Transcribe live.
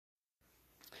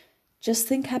Just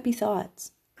think happy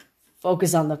thoughts.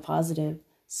 Focus on the positive.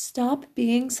 Stop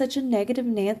being such a negative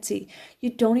Nancy.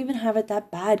 You don't even have it that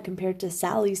bad compared to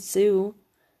Sally Sue.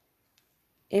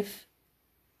 If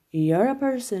you're a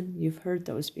person, you've heard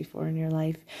those before in your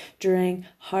life, during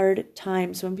hard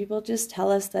times when people just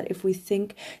tell us that if we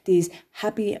think these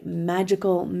happy,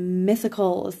 magical,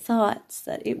 mythical thoughts,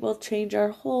 that it will change our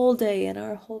whole day and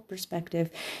our whole perspective.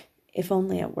 If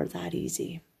only it were that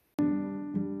easy.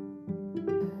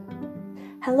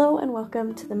 Hello and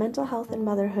welcome to the Mental Health and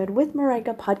Motherhood with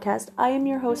Marika podcast. I am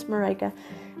your host, Marika,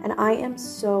 and I am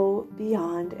so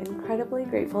beyond incredibly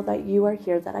grateful that you are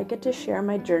here, that I get to share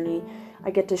my journey. I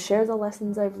get to share the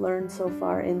lessons I've learned so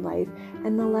far in life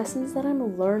and the lessons that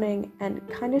I'm learning and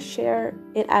kind of share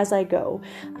it as I go.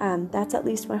 That's at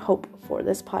least my hope for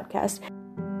this podcast.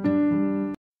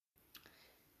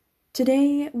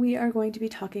 Today, we are going to be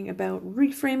talking about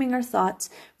reframing our thoughts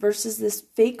versus this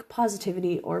fake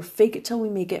positivity or fake it till we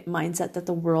make it mindset that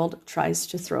the world tries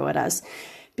to throw at us.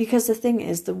 Because the thing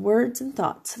is, the words and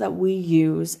thoughts that we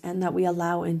use and that we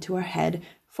allow into our head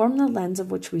form the lens of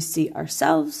which we see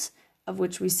ourselves, of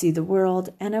which we see the world,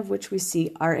 and of which we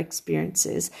see our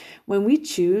experiences. When we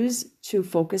choose to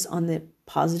focus on the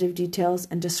positive details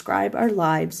and describe our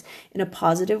lives in a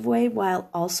positive way while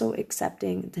also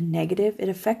accepting the negative, it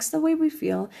affects the way we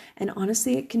feel, and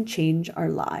honestly, it can change our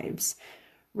lives.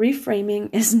 Reframing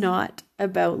is not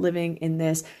about living in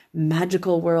this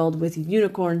magical world with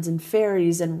unicorns and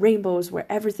fairies and rainbows where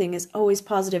everything is always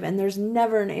positive and there's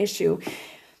never an issue.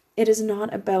 It is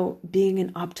not about being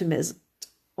an optimist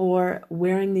or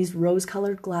wearing these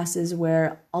rose-colored glasses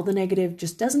where all the negative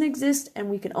just doesn't exist and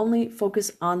we can only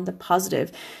focus on the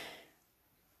positive.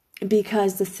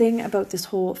 Because the thing about this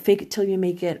whole fake it till you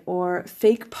make it or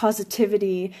fake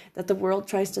positivity that the world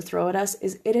tries to throw at us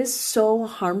is it is so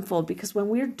harmful, because when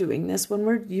we're doing this, when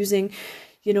we're using,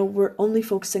 we're only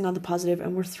focusing on the positive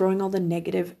and we're throwing all the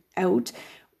negative out,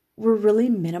 we're really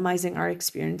minimizing our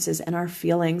experiences and our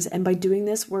feelings. And by doing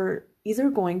this, we're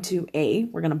either going to,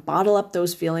 we're going to bottle up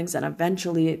those feelings and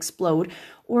eventually explode,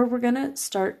 or we're going to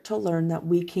start to learn that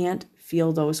we can't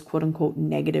feel those quote unquote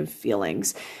negative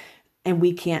feelings and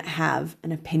we can't have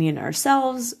an opinion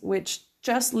ourselves, which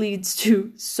just leads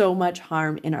to so much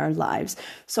harm in our lives.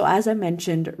 So as I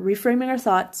mentioned, reframing our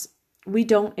thoughts, we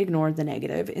don't ignore the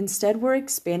negative. Instead, we're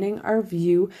expanding our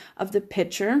view of the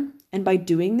picture. And by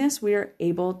doing this, we are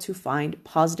able to find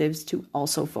positives to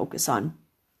also focus on.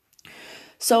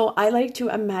 So I like to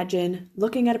imagine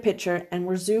looking at a picture and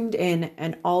we're zoomed in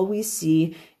and all we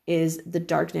see is the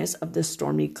darkness of the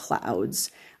stormy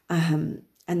clouds.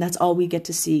 And that's all we get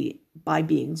to see by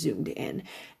being zoomed in.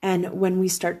 And when we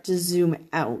start to zoom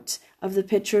out of the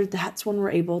picture, that's when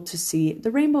we're able to see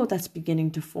the rainbow that's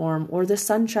beginning to form or the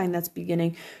sunshine that's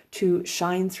beginning to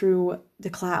shine through the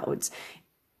clouds.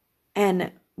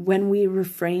 And when we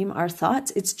reframe our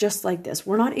thoughts, it's just like this.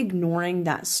 We're not ignoring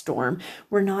that storm.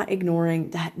 We're not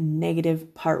ignoring that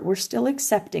negative part. We're still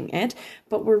accepting it,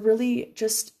 but we're really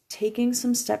just taking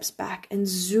some steps back and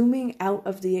zooming out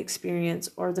of the experience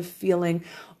or the feeling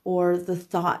or the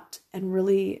thought and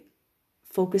really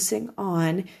focusing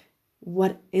on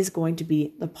what is going to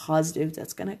be the positive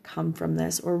that's going to come from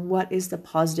this, or what is the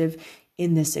positive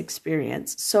in this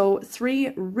experience. So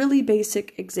 3 really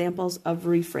basic examples of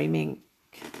reframing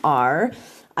are: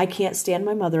 I can't stand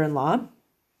my mother-in-law,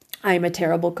 I'm a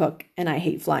terrible cook, and I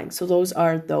hate flying. So those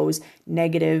are those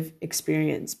negative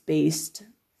experience-based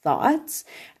thoughts.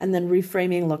 And then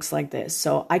reframing looks like this.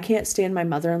 So I can't stand my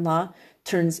mother-in-law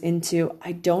turns into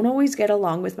I don't always get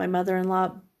along with my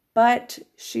mother-in-law, but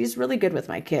she's really good with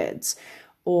my kids.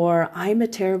 Or I'm a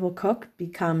terrible cook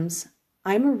becomes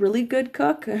I'm a really good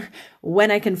cook when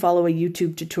I can follow a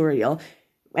YouTube tutorial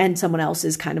and someone else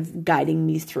is kind of guiding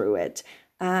me through it.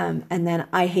 And then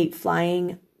I hate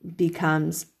flying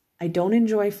becomes I don't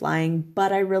enjoy flying,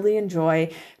 but I really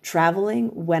enjoy traveling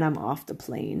when I'm off the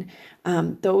plane.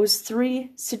 Those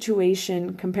 3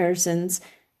 situation comparisons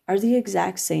are the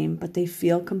exact same, but they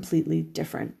feel completely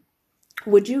different.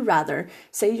 Would you rather,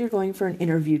 say you're going for an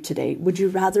interview today, would you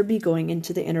rather be going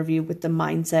into the interview with the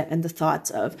mindset and the thoughts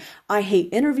of, I hate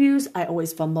interviews, I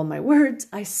always fumble my words,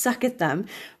 I suck at them,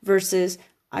 versus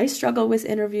I struggle with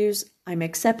interviews, I'm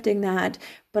accepting that,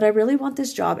 but I really want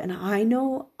this job and I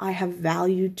know I have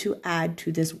value to add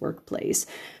to this workplace.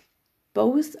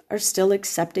 Both are still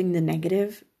accepting the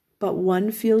negative, but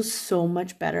one feels so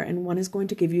much better and one is going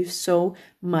to give you so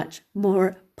much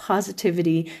more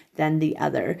positivity than the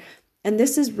other. And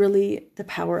this is really the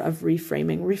power of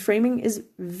reframing. Reframing is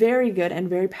very good and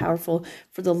very powerful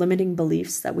for the limiting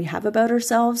beliefs that we have about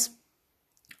ourselves.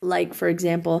 Like, for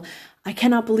example, I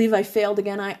cannot believe I failed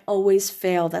again. I always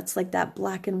fail. That's like that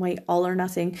black and white, all or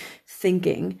nothing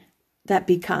thinking that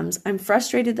becomes, I'm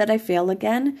frustrated that I fail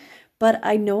again, but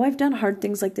I know I've done hard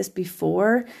things like this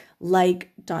before,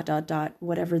 like ...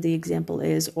 whatever the example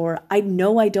is, or I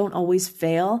know I don't always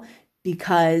fail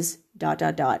because ...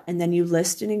 And then you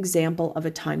list an example of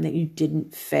a time that you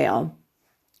didn't fail.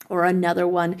 Or another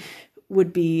one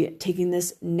would be taking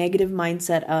this negative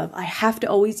mindset of, I have to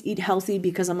always eat healthy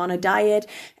because I'm on a diet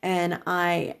and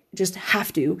I just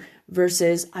have to,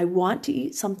 versus I want to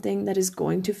eat something that is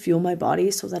going to fuel my body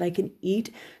so that I can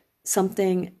eat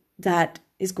something that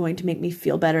is going to make me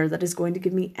feel better, that is going to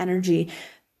give me energy.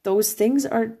 Those things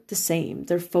are the same.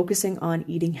 They're focusing on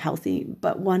eating healthy,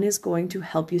 but one is going to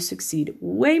help you succeed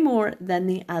way more than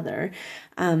the other.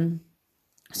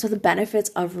 So the benefits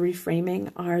of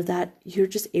reframing are that you're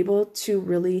just able to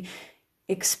really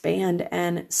expand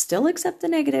and still accept the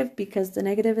negative, because the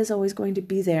negative is always going to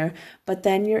be there, but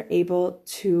then you're able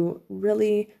to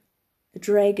really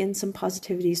drag in some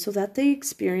positivity so that the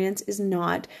experience is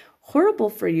not horrible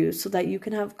for you, so that you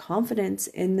can have confidence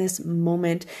in this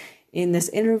moment, in this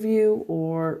interview,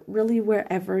 or really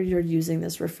wherever you're using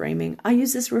this reframing. I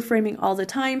use this reframing all the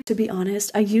time. To be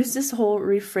honest, I used this whole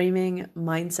reframing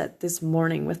mindset this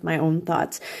morning with my own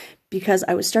thoughts, because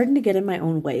I was starting to get in my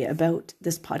own way about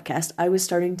this podcast. I was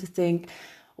starting to think,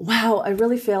 wow, I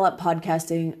really fail at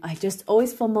podcasting. I just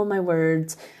always fumble my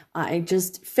words. I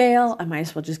just fail. I might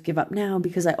as well just give up now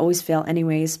because I always fail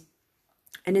anyways.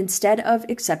 And instead of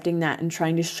accepting that and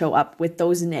trying to show up with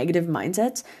those negative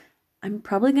mindsets, I'm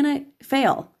probably going to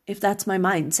fail if that's my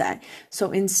mindset.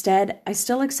 So instead, I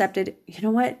still accepted, you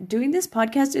know what, doing this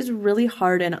podcast is really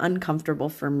hard and uncomfortable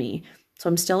for me. So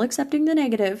I'm still accepting the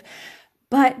negative,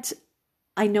 but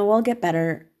I know I'll get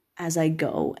better as I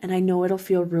go, and I know it'll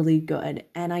feel really good.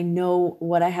 And I know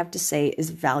what I have to say is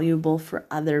valuable for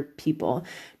other people.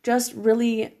 Just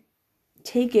really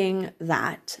taking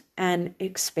that and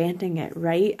expanding it,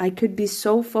 right? I could be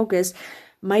so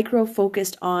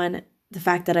micro-focused on the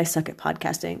fact that I suck at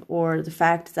podcasting, or the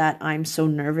fact that I'm so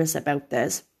nervous about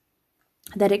this,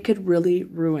 that it could really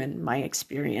ruin my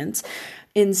experience.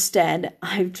 Instead,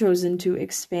 I've chosen to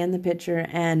expand the picture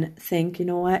and think, you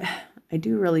know what? I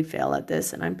do really fail at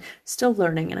this, and I'm still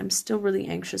learning, and I'm still really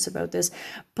anxious about this,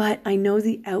 but I know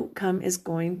the outcome is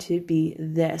going to be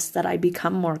this, that I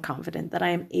become more confident, that I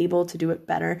am able to do it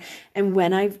better. And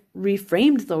when I've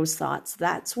reframed those thoughts,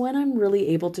 that's when I'm really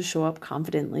able to show up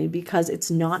confidently, because it's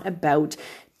not about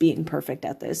being perfect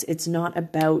at this. It's not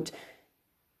about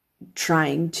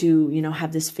trying to,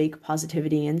 have this fake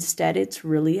positivity. Instead, it's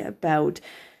really about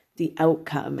the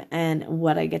outcome and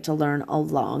what I get to learn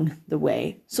along the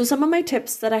way. So some of my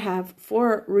tips that I have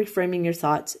for reframing your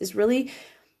thoughts is really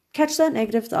catch that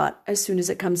negative thought as soon as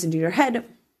it comes into your head,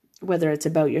 whether it's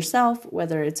about yourself,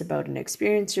 whether it's about an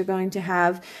experience you're going to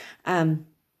have.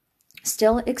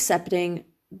 Still accepting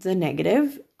the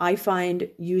negative. I find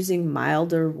using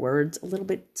milder words, a little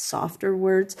bit softer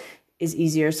words, is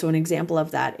easier. So an example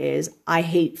of that is, I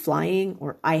hate flying,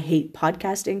 or I hate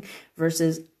podcasting,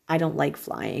 versus I don't like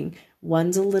flying.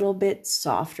 One's a little bit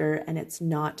softer, and it's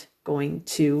not going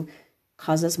to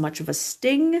cause as much of a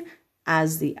sting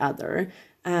as the other.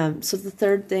 So the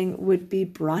third thing would be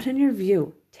broaden your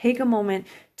view. Take a moment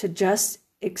to just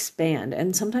expand.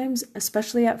 And sometimes,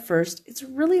 especially at first, it's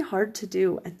really hard to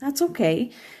do, and that's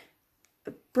okay.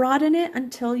 Broaden it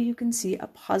until you can see a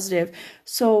positive.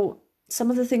 So some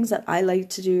of the things that I like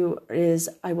to do is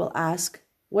I will ask,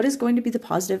 what is going to be the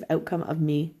positive outcome of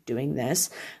me doing this?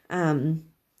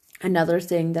 Another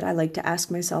thing that I like to ask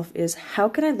myself is, how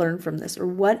can I learn from this? Or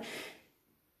what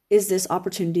is this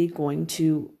opportunity going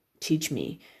to teach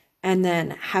me? And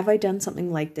then, have I done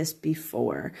something like this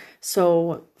before?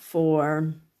 So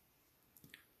for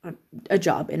a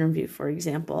job interview, for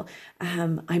example,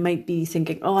 I might be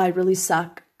thinking, oh, I really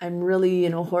suck. I'm really,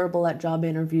 horrible at job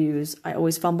interviews. I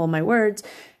always fumble my words.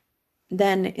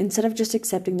 Then instead of just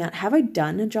accepting that, have I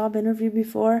done a job interview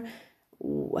before?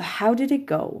 How did it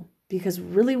go? Because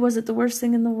really, was it the worst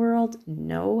thing in the world?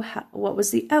 No. What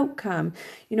was the outcome?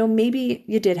 Maybe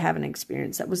you did have an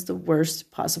experience that was the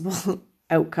worst possible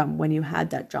outcome when you had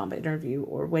that job interview,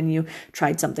 or when you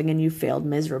tried something and you failed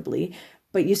miserably,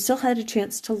 but you still had a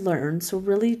chance to learn. So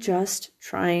really just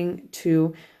trying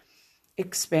to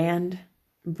expand,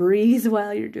 breathe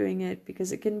while you're doing it,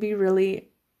 because it can be really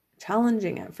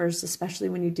challenging at first, especially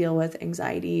when you deal with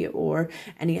anxiety or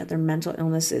any other mental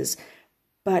illnesses.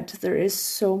 But there is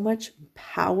so much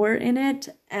power in it,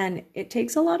 and it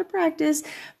takes a lot of practice,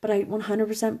 but I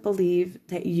 100% believe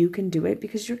that you can do it,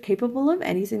 because you're capable of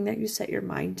anything that you set your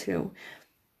mind to.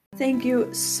 Thank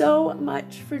you so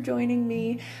much for joining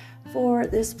me for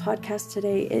this podcast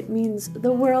today. It means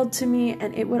the world to me,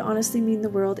 and it would honestly mean the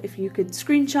world if you could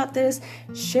screenshot this,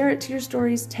 share it to your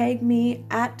stories, tag me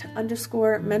at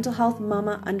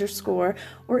 _mentalhealthmama_,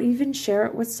 or even share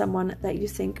it with someone that you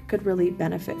think could really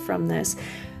benefit from this.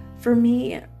 For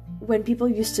me, when people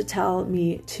used to tell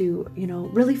me to,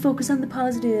 really focus on the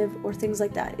positive or things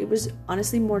like that, it was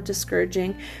honestly more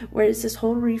discouraging, whereas this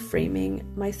whole reframing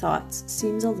my thoughts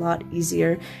seems a lot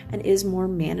easier and is more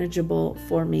manageable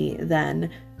for me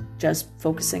than just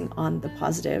focusing on the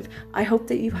positive. I hope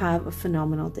that you have a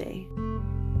phenomenal day.